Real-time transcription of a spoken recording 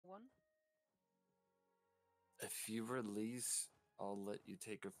you release, I'll let you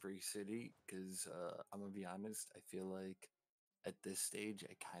take a free city. Because I'm gonna be honest, I feel like at this stage,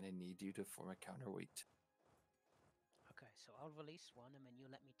 I kind of need you to form a counterweight. Okay, so I'll release one, and then you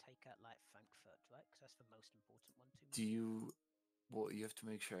let me take out like Frankfurt, right? Because that's the most important one to me. Do you? Well, you have to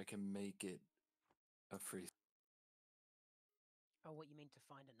make sure I can make it a free. Oh, what you mean to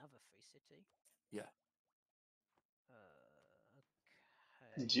find another free city? Yeah.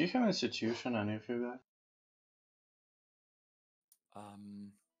 Okay. Do you have institution, any of you guys?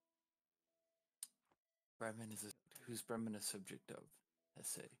 Bremen is who's Bremen a subject of?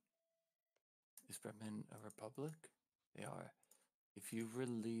 SA. Is Bremen a republic? They are. If you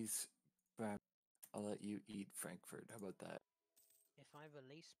release Bremen, I'll let you eat Frankfurt. How about that? If I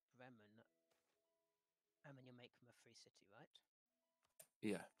release Bremen, and then you make them a free city, right?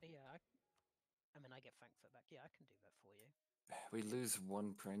 Yeah. Yeah, I mean, I get Frankfurt back. Yeah, I can do that for you. We lose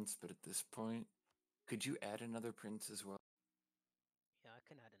one prince, but at this point, could you add another prince as well? Yeah, I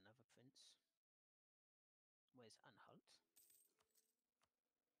can add another prince. Where's Anhalt?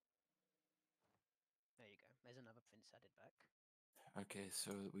 There you go. There's another prince added back. Okay,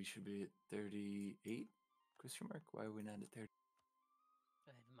 so we should be at 38? Question mark? Why are we not at 30?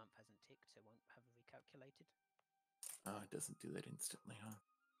 The month hasn't ticked, so it won't have recalculated. Oh, it doesn't do that instantly, huh?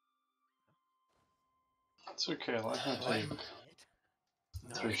 It's okay, let him take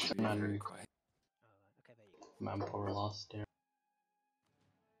No, I attrition can be very and Alright, quiet. okay, there you go. manpower loss there.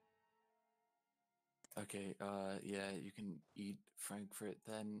 Okay, yeah, you can eat Frankfurt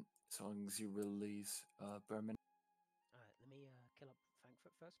then, as long as you release Bremen. Alright, let me kill up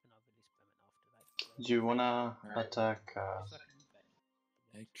Frankfurt first, then I'll release Bremen after that. Do you wanna Alright. attack?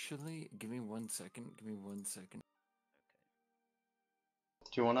 Actually, give me 1 second. Give me 1 second.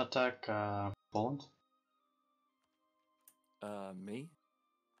 Do you wanna attack Poland? Me?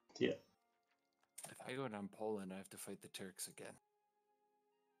 Yeah. If I go down Poland, I have to fight the Turks again.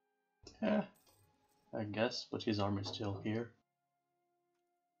 Yeah, I guess, but his army's still here.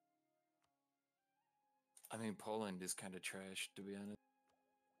 I mean, Poland is kind of trash, to be honest.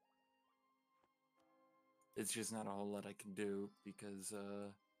 It's just not a whole lot I can do because,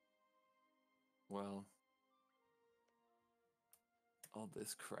 well, all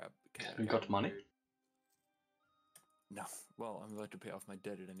this crap. You got money? No. Well, I'm about to pay off my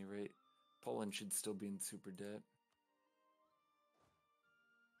debt at any rate. Poland should still be in super debt.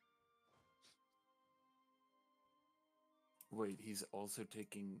 Wait, he's also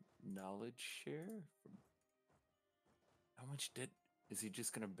taking knowledge share? How much debt? Is he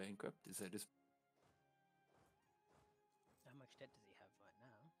just gonna bankrupt? Is that his... How much debt does he have right now?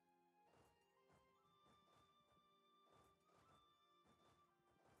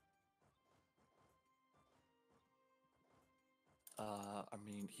 I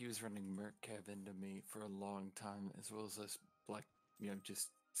mean, he was running Mercav into me for a long time, as well as us black, just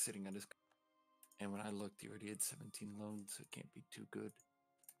sitting on his... And when I looked, he already had 17 loans, so it can't be too good.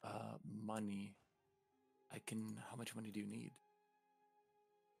 Money. How much money do you need?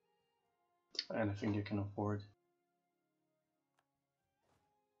 Anything you can afford.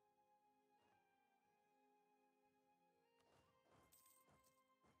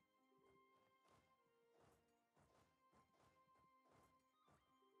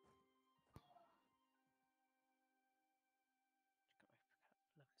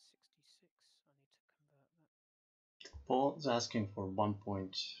 Level 66. I need to convert that. Poland's asking for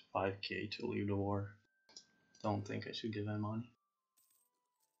 1.5k to leave the war. Don't think I should give him money.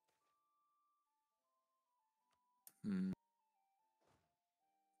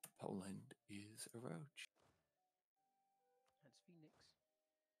 Poland is a roach. That's Phoenix.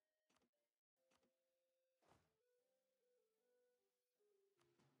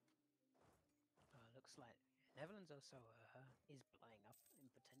 Looks like Netherlands also is blowing up in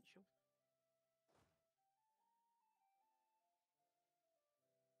potential.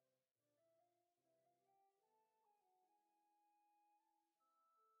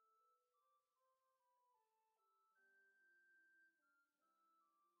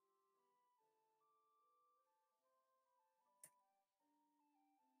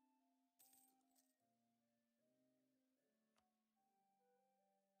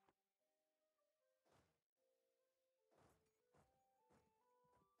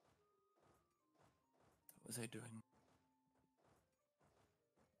 What was I doing?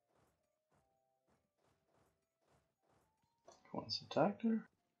 Once attacked her?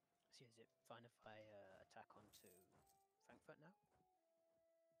 See, is it fine if I attack onto Frankfurt now?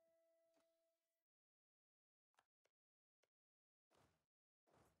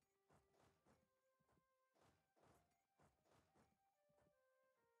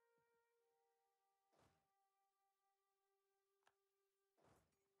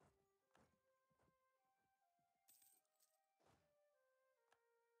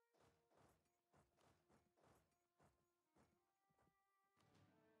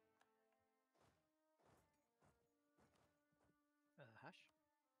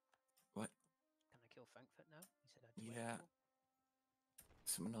 Frankfurt now? He said I had to wait Yeah. for.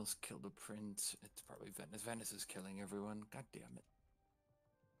 Someone else killed a prince. It's probably Venice. Venice is killing everyone. God damn it.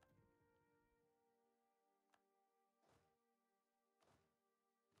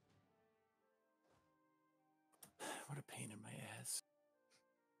 What a pain in my ass.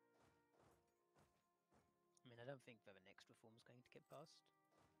 I mean, I don't think the next reform is going to get passed.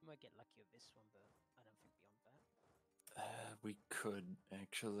 We might get lucky with this one, but I don't think beyond that. We could,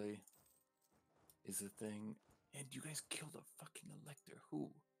 actually. Is the thing. And you guys killed a fucking elector. Who?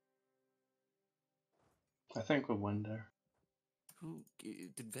 I think we win there. Who?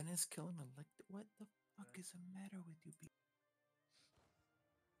 Did Venice kill an elector? What the fuck is the matter with you people?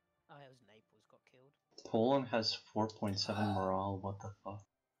 Oh, it was Naples got killed. Poland has 4.7 morale. What the fuck?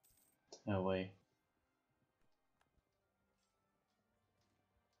 No way.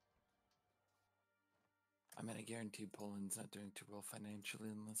 I mean, I guarantee Poland's not doing too well financially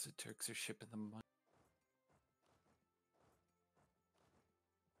unless the Turks are shipping them money.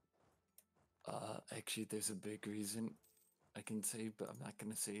 Actually, there's a big reason I can say, but I'm not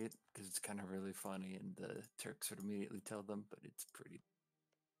going to say it because it's kind of really funny and the Turks would immediately tell them, but it's pretty.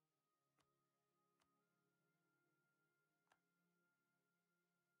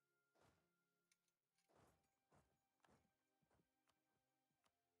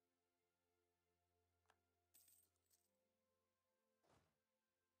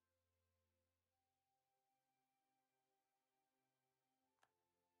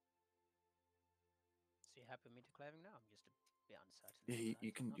 So you happy with me declaring now? I'm just a bit uncertain. Yeah, about that,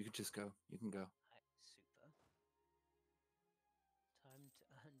 you can not- you can just go. You can go. Right, super. Time to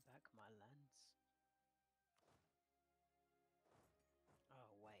earn back my lands. Oh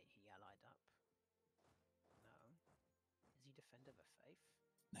wait, he allied up. No. Is he defender of the faith?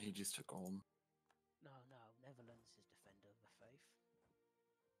 No, he just took Ulm. No, Netherlands is defender of the faith.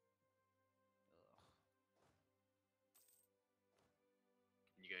 Ugh.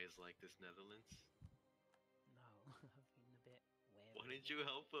 You guys like this Netherlands? No, I've been a bit weird. Why didn't you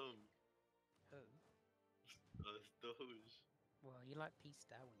help him? Who? Doge. Well, he like pieced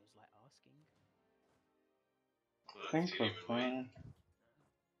out when he was like asking. Well, I think he we're didn't even wait. fine.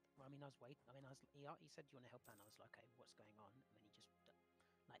 Well, I mean, I was waiting. I mean, he said, "Do you want to help out?" And I was like, "Okay, what's going on?" And then he just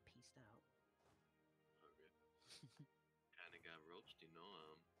like pieced out. Okay. Kinda got roached, you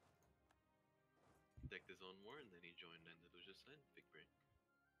know. Decked his own war and then he joined Andalusia side. Big brain.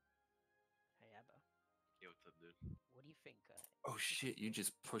 Hey, Abba, Yo, what's up, dude? what do you think? Oh shit! You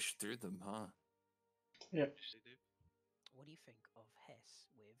just pushed through them, huh? Yep. Hey, dude. What do you think of Hess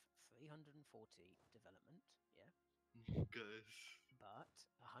with 340 development? Yeah, Guys. but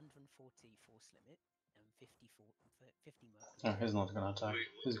 140 force limit and 50 mercury. Oh, he's not gonna attack. Wait,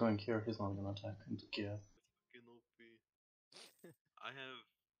 He's going here. He's not gonna attack into Kiev. Fucking OP. I have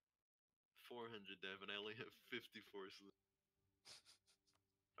 400 dev and I only have 50 force limit.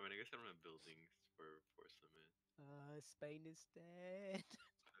 I mean, I guess I don't have buildings for force limit. Spain is dead.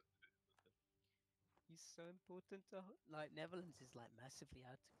 He's so important to like Netherlands is like massively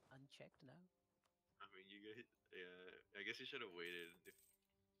out unchecked now. I mean, you guys. Yeah, I guess you should have waited if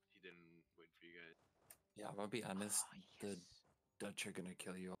he didn't wait for you guys. Yeah, I'll be honest. Ah, The yes. Dutch are gonna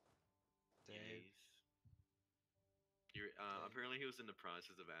kill you. Yes. You're, apparently, he was in the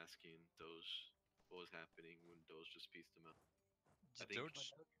process of asking Doge what was happening when Doge just pieced him out. I think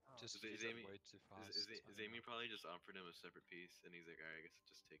Doge Oh, just Is did that Amy- way too fast. is I don't Amy know. probably just offered him a separate piece, and he's like, "Alright, I guess I'll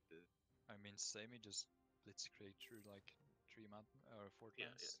just take this." I mean, Sammy just blitzkrieg through like 4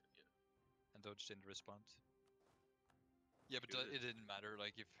 Yeah, lands, yeah. and Doge didn't respond. Yeah, but Good. it didn't matter.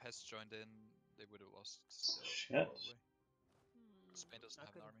 Like if Hess joined in, they would have lost. Still, Shit. probably. Spain doesn't I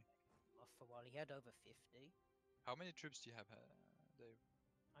have an could- army. Off for a while, he had over 50. How many troops do you have, Dave?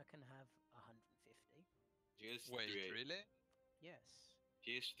 I can have 150. He has Wait, three. really? Yes.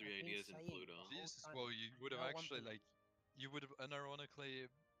 He has three I've been ideas in saying Pluto. the whole Jesus, time, well, you and would have no one actually believes- like, you would have unironically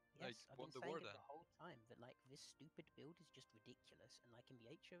like Yes, I've won been the saying war it then. the whole time that like this stupid build is just ridiculous, and like in the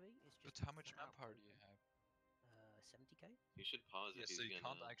HRE, it's just. But how much flat out manpower do you broken. have? 70k, You should pause Yeah, if he's so you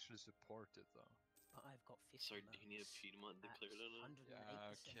gonna. can't actually support it though. but I've got 50 Sardinia, mercs Piedmont at declared on it. 108%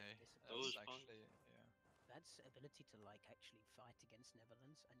 Yeah, okay. discipline. Those That's punk- actually, yeah. That's ability to like actually fight against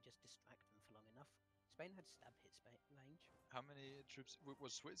Netherlands and just distract them for long enough. Spain had stab hit range. How many troops?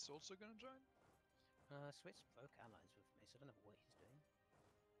 Was Swiss also gonna join? Swiss broke allies with me, so I don't know what he's doing.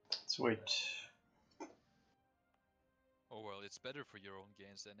 Let's wait. Oh well, it's better for your own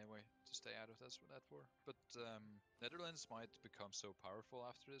gains anyway to stay out of that war. But Netherlands might become so powerful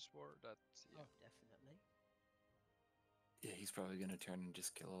after this war that yeah. Oh, definitely. Yeah, he's probably gonna turn and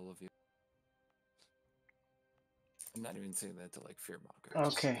just kill all of you. I'm not even saying that to like fear monger.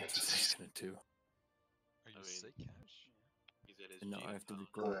 Okay. Just, that's what he's gonna do. Are you mean- sick, Hash? He's at his And now gym I have to now.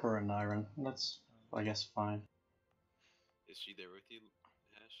 record. Copper and iron. That's, I guess, fine. Is she there with you,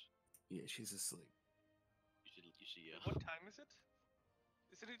 Hash? Yeah, she's asleep. You should yell. What time is it?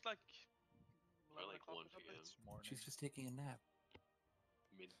 Isn't it like Or 11 like o'clock 1 or something? p.m. It's morning. She's just taking a nap.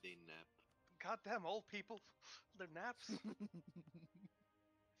 Midday nap. Goddamn old people, their naps.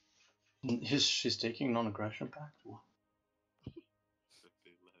 She's taking non-aggression pact? What?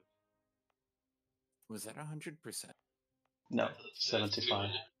 Midday nap. Was that 100%? No, That's 75.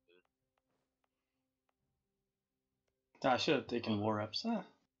 200%. I should have taken war reps.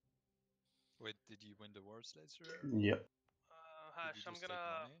 Wait, did you win the war, Slater? Yep. Hash, Did you I'm just take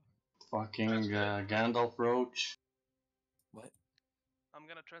gonna money? Fucking Gandalf Roach. What?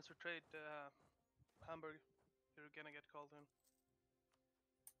 transfer trade Hamburg. You're gonna get called in.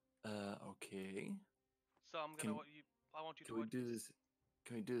 Okay. So I'm Can- gonna I want you to Can we watch do this?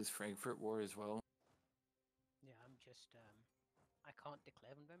 Can we do this Frankfurt war as well? Yeah, I'm just I can't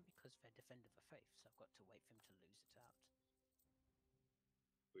declare on them because they're Defender of the Faith, so I've got to wait for him to lose it out.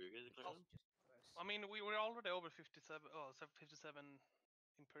 Were you guys Which declaring? is just gross. I mean, we were already over 57. Oh, 57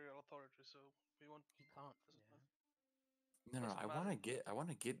 imperial authority, so we want. He can't. doesn't Yeah. matter. No, no. Doesn't I want to matter. get. I want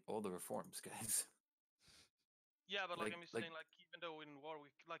to get all the reforms, guys. Yeah, but like Like- I'm just like- saying, like even though in war,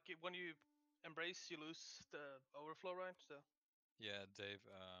 when you embrace, you lose the overflow, right? So Yeah, Dave.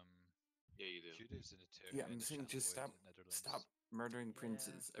 Yeah, you do. Cuties in the tier. Yeah, I'm saying just stop. Stop murdering Yeah.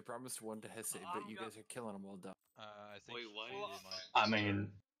 princes. I promised one to Hesse, but you guys are killing them all down. I think. Wait, why Cutie is- might- I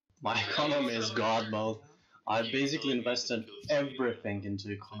mean, my economy is god mode. I You basically told me to invested kill Sweden. everything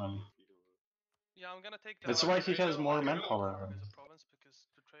into economy. yeah, I'm gonna take. That's the why he Hungary has though, more like, manpower. As a province because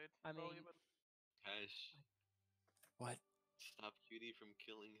to trade. I probably, mean- but Hash, What? stop Cutie from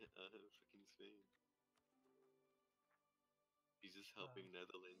killing fucking Spain. He's just helping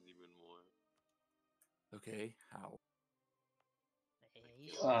Netherlands even more. Okay. How?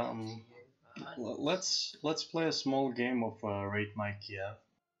 He's Um, let's play a small game of Rate My Kiev.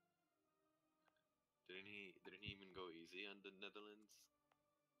 Didn't he even go easy on the Netherlands?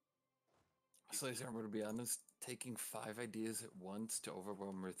 He's Slazer, I'm gonna be honest. Taking 5 ideas at once to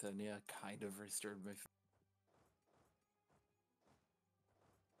overwhelm Ruthenia kind of restored my.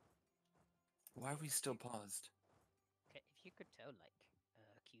 Why are we still paused? Okay, if you could tell like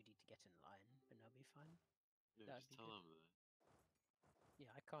QD to get in line, then that'll be fine. Yeah, That'd just be tell good. him that.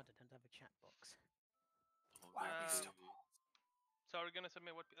 Yeah, I can't. I don't have a chat box. Oh, Why are we Uh, still? so are you gonna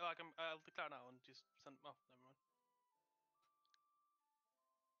submit what? I'll declare now and just send. Oh, never mind.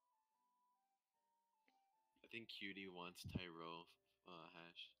 I think Cutie wants Tyrell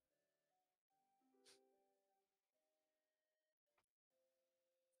Hash.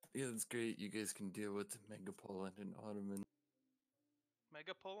 Yeah, that's great. You guys can deal with Mega Poland and Ottoman.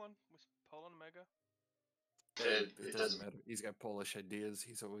 Mega Poland was Poland mega. It doesn't matter. He's got Polish ideas.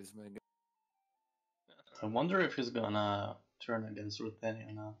 He's always mega. Yeah, I wonder if he's gonna turn against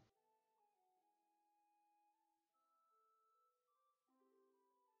Ruthenia now.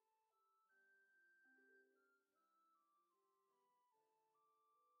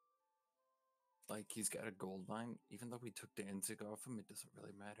 Like, he's got a gold mine. Even though we took Danzig off him, it doesn't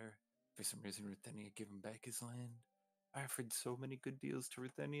really matter. For some reason, Ruthenia gave him back his land. I offered so many good deals to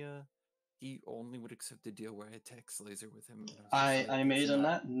Ruthenia. He only would accept a deal where I attack Slazer with him. And was just I like, made "It's a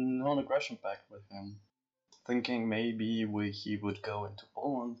not." non-aggression pact with him, thinking maybe he would go into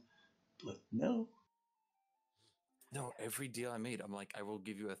Poland, but no. No, every deal I made, I'm like, I will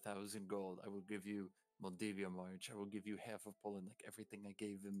give you 1,000 gold. I will give you Moldavia March. I will give you half of Poland. Like everything I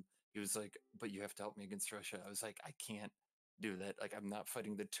gave him. He was like, but you have to help me against Russia. I was like, I can't do that. Like, I'm not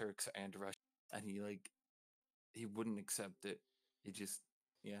fighting the Turks and Russia. And he wouldn't accept it. He just,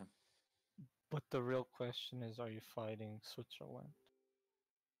 yeah. But the real question is, are you fighting Switzerland?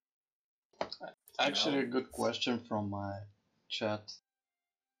 Actually, a No. good question from my chat.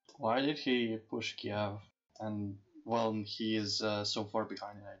 Why did he push Kiev? And well, he is so far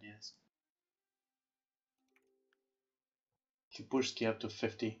behind in ideas. He pushed Kiev to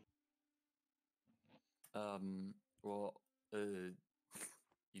 50. Well,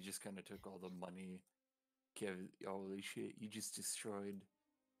 you just kind of took all the money. Kev, holy shit, you just destroyed.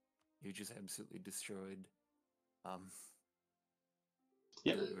 You just absolutely destroyed.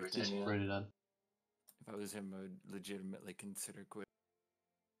 Yeah, Ruthenia. he's pretty dead. If I was him, I would legitimately consider quit.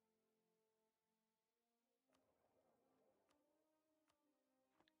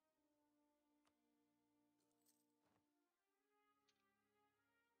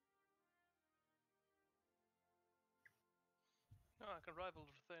 No, I can rival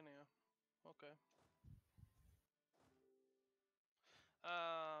Ruthenia. Okay.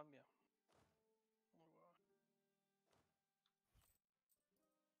 Yeah.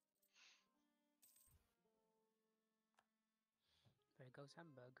 goes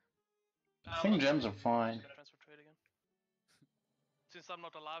Hamburg. I think gems are fine. Gonna transfer trade again. Since I'm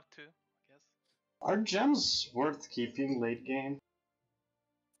not allowed to, I guess. Are gems worth keeping late game?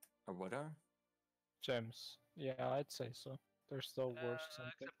 Or what are? Gems. Yeah, I'd say so. They're still worth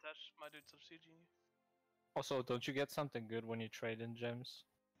something. Except Ash, my dudes are sieging you. Also, don't you get something good when you trade in gems?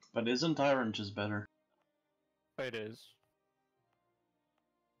 But isn't iron just better? It is.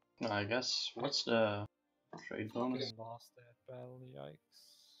 I guess. What's the trade bonus? Fucking lost that battle, yikes.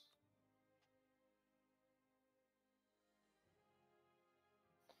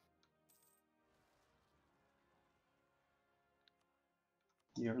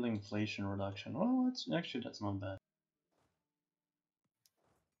 Yearly inflation reduction. Well, that's not bad.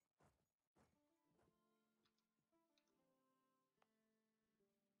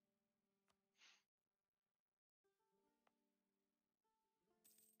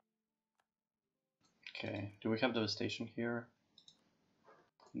 Okay, do we have devastation here?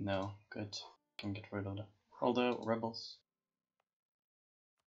 No, good. Can get rid of that. Although rebels.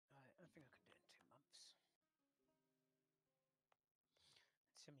 I think I can do it in 2 months.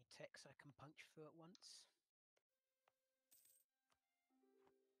 So many techs I can punch through at once.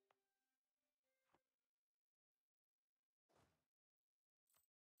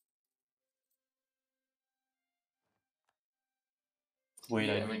 Wait,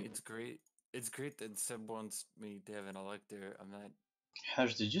 yeah, I I mean mean, it's great. It's great that Seb wants me to have an elector. I'm not.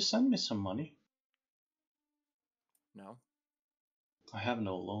 Hash, did you send me some money? No, I have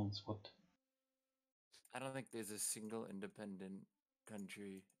no loans. What? I don't think there's a single independent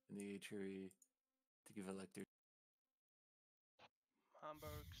country in the HRE to give electors.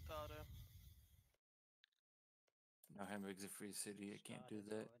 Hamburg, Stade. No, Hamburg's a free city. I can't do Stardust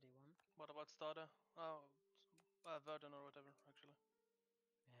that. already won. What about Stade? Oh, Verden or whatever, actually.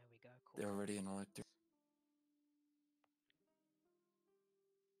 There we go. They're quarter already an points. elector.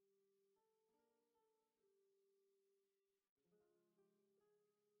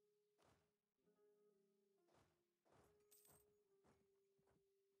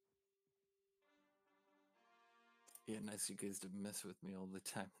 Yeah, nice you guys to mess with me all the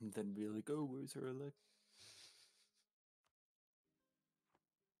time and then be like, "Oh, where's her elect?"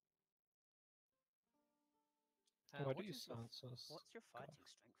 Why What do you is your sound so What's your scarf? fighting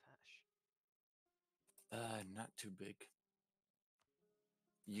strength, Hash? Not too big.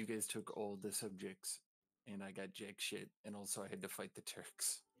 You guys took all the subjects, and I got jack shit, and also I had to fight the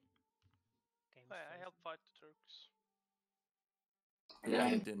Turks. Game's I frozen. helped fight the Turks. Yeah.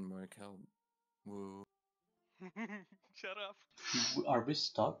 It didn't work out. Woo. Shut up. Are we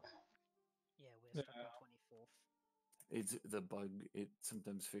stuck? Yeah, we're stuck on 24th. It's the bug. It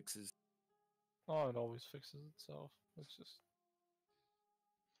sometimes fixes. Oh, it always fixes itself. It's just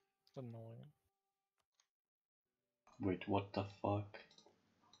annoying. Wait, what the fuck?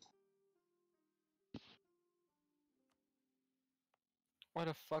 Why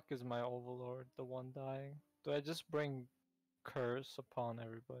the fuck is my overlord the one dying? Do I just bring curse upon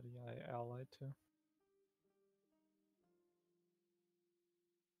everybody I ally to?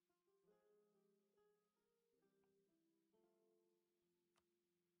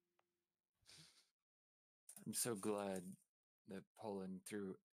 I'm so glad that Poland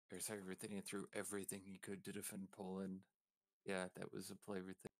threw, or sorry, Ruthenia threw everything he could to defend Poland. Yeah, that was a play,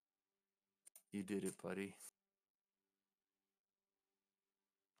 Ruthenia. You did it, buddy.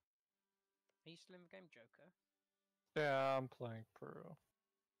 Are you still in the game, Joker? Yeah, I'm playing Peru.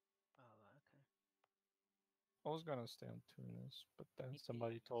 Oh, right, okay. I was gonna stay on Tunis, but then Maybe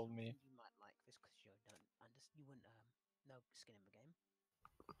somebody told me You might like this because you you wouldn't no skin in the game.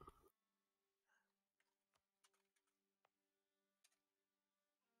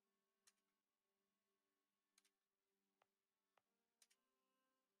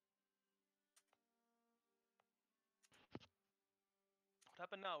 What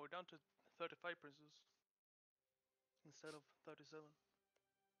happened now? We're down to 35 princes. Instead of 37.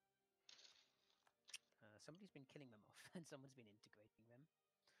 Somebody's been killing them off, and someone's been integrating them.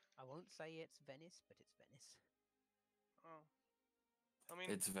 I won't say it's Venice, but it's Venice. Oh. I mean,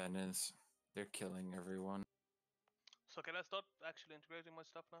 It's Venice. They're killing everyone. so can I start actually integrating my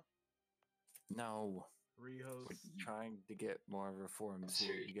stuff now? No, we're Rehost. trying to get more reforms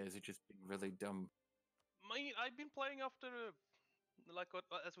here. You guys are just being really dumb. I've been playing after, like what,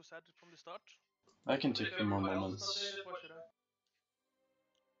 as we said from the start. I can take If a few more everybody else is not moments. doing it, why should I?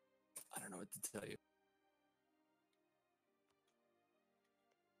 I don't know what to tell you.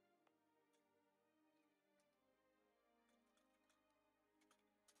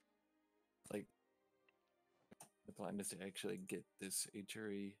 Like, the plan is to actually get this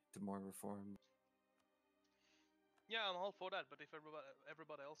HRE to more reform. Yeah, I'm all for that, but if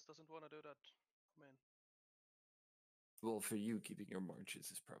everybody else doesn't want to do that, I mean, Well, for you, keeping your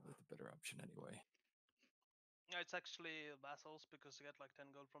marches is probably the better option anyway. yeah, it's actually vassals because you get like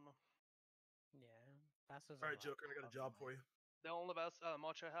 10 gold from them. Yeah, vassals. All right, Joker, I got a job for you. The only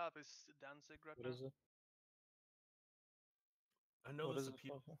march I have is Danzig right What now. is it? I know What this is it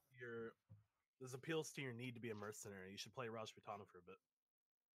appeals for? to your need to be a mercenary. You should play Rajputana for a bit.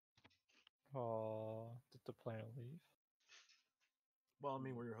 Oh, did the player leave? Well, I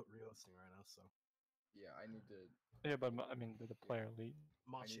mean, we're rehosting right now, so Yeah, I need to. Yeah, but I mean, did the player leave?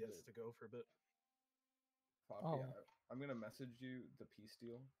 Machi need has to- to go for a bit. Poppy, Oh. I'm gonna message you the peace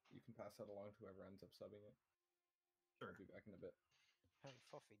deal. You can pass that along to whoever ends up subbing it. Sure. I'll be back in a bit. Hey,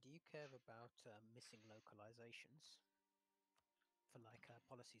 Foffy, do you care about missing localizations for like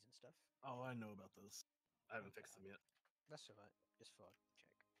policies and stuff? Oh, I know about those. I haven't Okay, fixed them yet. That's alright. Just thought I'd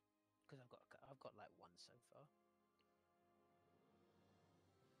check because I've got like one so far.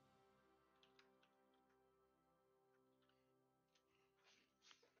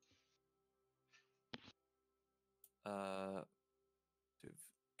 Do you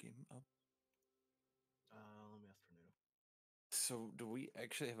have game up? Let me ask for new. So, do we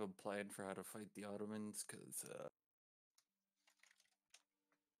actually have a plan for how to fight the Ottomans? Because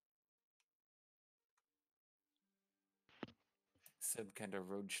Seb kind of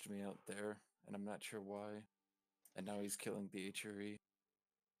roached me out there, and I'm not sure why. And now he's killing the HRE.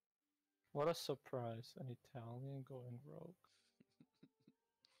 What a surprise! An Italian going rogue.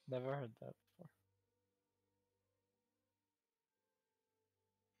 Never heard that before.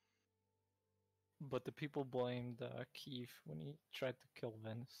 But the people blamed Kiev when he tried to kill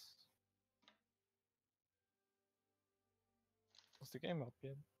Venice. Was the game up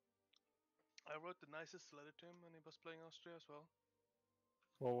yet? I wrote the nicest letter to him when he was playing Austria as well.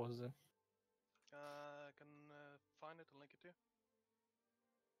 What was it? I can find it and link it to you.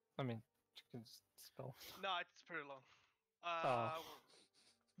 I mean, you can just spell. No, it's pretty long.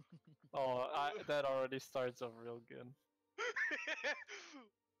 Oh, that already starts off real good.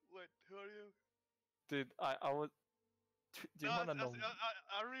 Wait, who are you? Dude, I would. Do you wanna know?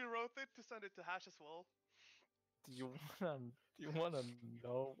 I rewrote it to send it to Hash as well. Do you wanna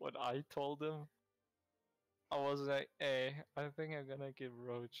know what I told him? I was like, hey, I think I'm gonna give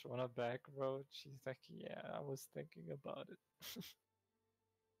Roach. Wanna back Roach? He's like, yeah, I was thinking about it.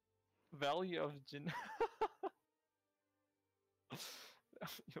 Value of Genoa.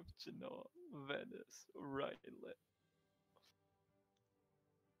 Value of Genoa. Venice. Right.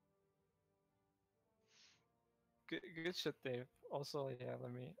 Good shit, Dave. Also, yeah,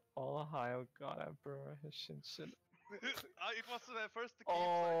 let me. All Ohio God Emperor Shinshin. It was the first to keep.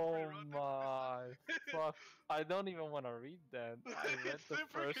 Oh my fuck! I don't even want to read that. I read the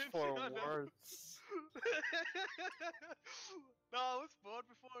Super first cringy, 4 I know. words. No, I was bored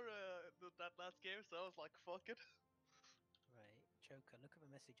before that last game, so I was like, fuck it. Right, Joker, look at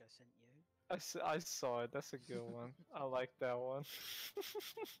the message I sent you. I saw it. That's a good one. I like that one.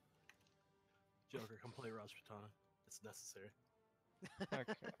 Joker, come play Rajputana. It's necessary.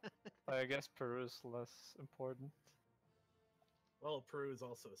 Okay. I guess Peru is less important. Well, Peru is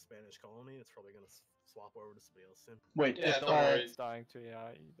also a Spanish colony. It's probably gonna swap over to somebody else soon. Wait, Yeah, if don't worry, I it's dying to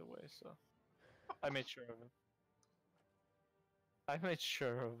AI either way, so I made sure of it. I made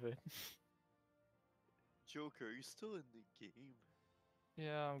sure of it. Joker, are you still in the game?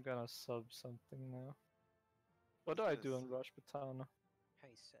 Yeah, I'm gonna sub something now. What do I do in Rajputana?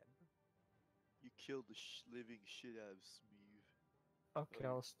 Hey Seb. You killed the living shit out of Smeeve. Okay,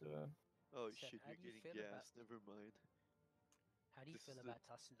 Oh, let's do it. Oh Seb, shit, how you're do you getting feel about- gas. Never mind. How do you This feel is the- about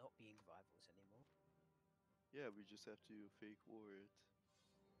us not being rivals anymore? Yeah, we just have to fake war it.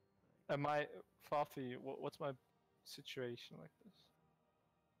 Am I Fafi? What's my situation like this?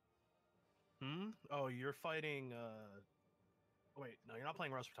 Oh, you're fighting. Wait, no, you're not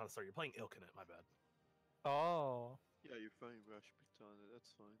playing Rajputana. Sorry, you're playing Ilkhanate. My bad. Oh, Yeah, you're fighting Rajputana.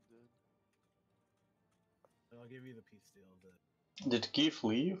 That's fine then. I'll give you the peace deal. did Keith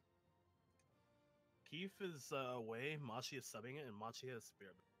leave? Keith is away. Machi is subbing it, and Machi has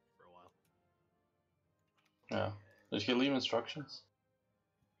Spirit for a while. Yeah. Did he leave instructions?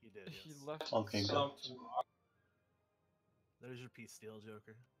 He did. he Yes. left. Okay, good. something. There's your peace deal,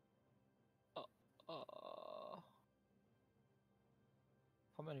 Joker.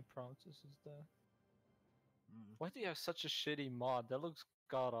 How many promises is there? Mm. Why do you have such a shitty mod? That looks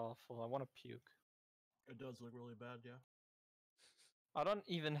god awful. I want to puke. It does look really bad, yeah. I don't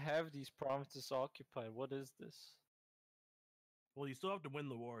even have these provinces occupied. What is this? Well, you still have to win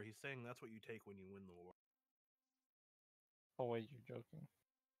the war. He's saying that's what you take when you win the war. Oh wait, you're joking.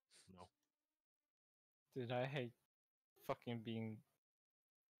 No. Dude, I hate fucking being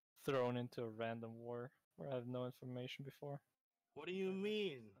thrown into a random war where I have no information before. What do you That's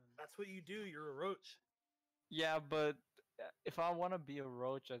mean? fun. That's what you do. You're a roach. Yeah, but if I want to be a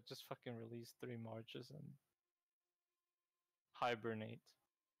roach, I just fucking release 3 marches and hibernate.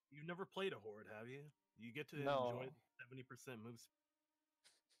 You've never played a horde, have you? You get to enjoy No. 70% moves.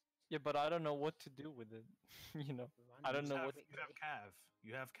 Yeah, but I don't know what to do with it. You know, Run I don't You know have, what. you have cav.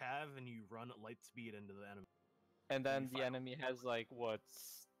 You have cav, and you run at light speed into the enemy. And you then the fight enemy has like what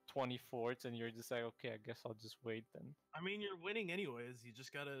 20 forts, and you're just like, okay, I guess I'll just wait then. I mean, you're winning anyways. You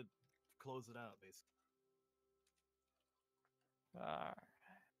just gotta close it out, basically. Ah.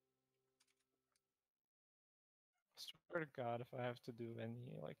 Swear to God, if I have to do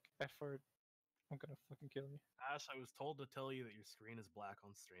any like effort, I'm gonna fucking kill you. Ash, I was told to tell you that your screen is black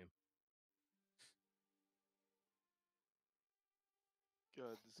on stream.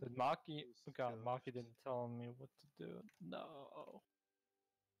 God, this Did guy Maki? was God, Maki cuffed. didn't tell me what to do. No.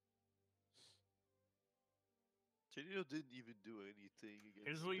 Tornado didn't even do anything against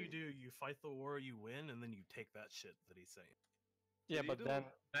Here's what you Spain. do: you fight the war, you win, and then you take that shit that he's saying. Yeah, but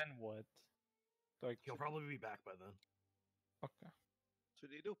Tornado- then what? Like, He'll probably be back by then. okay.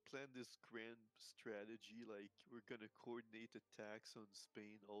 Tornado planned this grand strategy, like we're gonna coordinate attacks on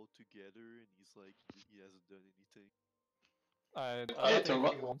Spain all together, and he's like, he hasn't done anything. I Yeah, think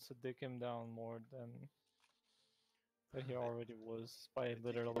he to- wants to dig him down more than he already was by think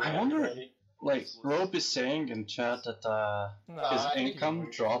literally. I wonder, like, Rope is saying in chat that his I think he income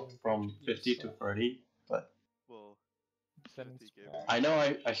knows dropped him, from but 50 to so- 30, but Well, Then I it's think fine. everyone I know I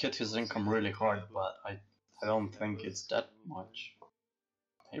knows hit his the income same really with hard, Abba. but I don't think Abba it's is that Cuba player. much.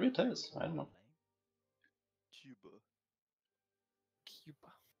 Maybe it is, I don't know. Cuba,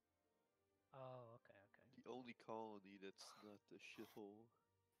 Cuba. Oh, okay, okay. the only colony that's not a shithole.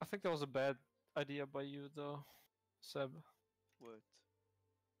 I think that was a bad idea by you, though, Seb, What?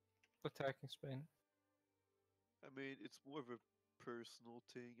 attacking Spain. I mean, it's more of a personal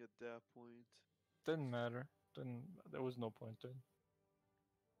thing at that point. Didn't matter. There was no point to it.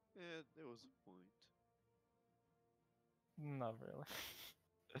 And there was a point. Not really.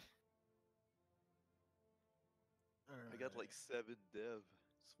 I got like 7 dev.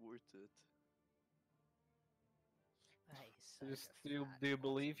 It's worth it. Do you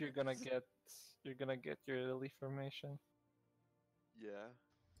believe you're gonna get your Italy formation? Yeah.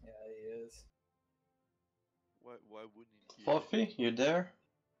 Yeah, he is. Why wouldn't he? Fluffy, you there?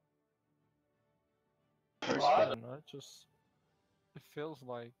 I don't know. It feels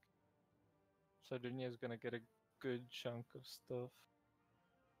like Sardinia is gonna get a good chunk of stuff.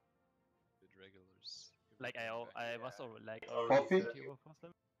 Good regulars. Like I was already like Coffee? 30 over for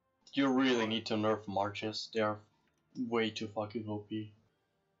them. You really need to nerf marches. They are way too fucking OP. Okay.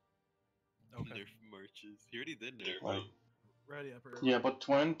 Nerf marches. He already did nerf. Like, Ready up. yeah, but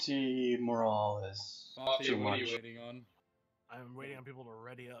 20 morale is Coffee, too what are much. you waiting on? I'm waiting on people to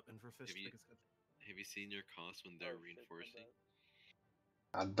ready up and for fish Have you- tickets. Have you seen your costs when they're reinforcing?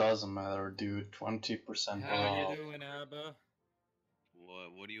 It doesn't matter, dude. 20% How morale. you doing, Abba?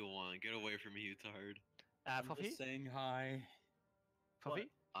 What do you want? Get away from me, you tired. I'm Puffy? just saying hi. Puffy?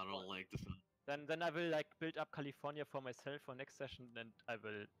 I don't like the sun. Then I will like build up California for myself for next session, and I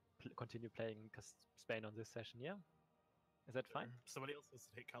will continue playing Spain on this session. Yeah, is that fine? Somebody else has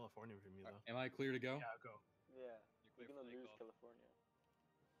to take California from you though. Am I clear to go? Yeah, go. Yeah, You're we're gonna clear for lose takeoff. California.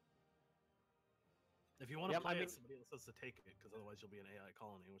 If you want to Yeah, play I it, mean- somebody else has to take it, because otherwise you'll be an AI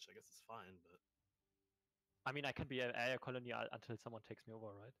colony, which I guess is fine. But I mean, I can be an area colony until someone takes me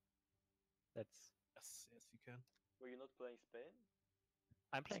over, right? That's yes, you can. Were you not playing Spain?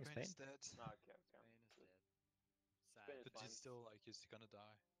 I'm playing Spain Spain. is dead. No, okay, okay. Spain is dead. Spain is But fine. he's still like he's gonna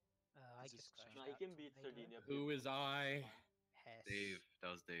die. I Is just this crashed No, changed? you out can to beat NATO. Sardinia. Who is I? Hess. Dave. That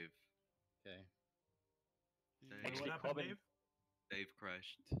was Dave. Okay. Dave. Wait, Actually, what happened, Corbin- Dave? Dave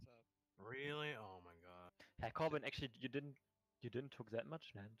crashed. What's up? Really? Oh my god. Hey, Corbin, actually, you didn't took that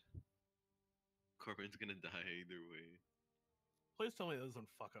much land. Corbin's gonna die either way. Please tell me that doesn't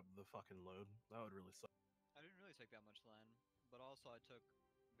fuck up the fucking load. That would really suck. I didn't really take that much land, but also I took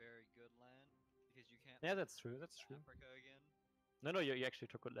very good land because you can't. Yeah, move that's true. That's to true. Africa again. No, you actually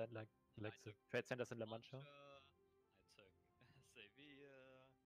took good land, like the took trade centers in La Mancha. Mancha,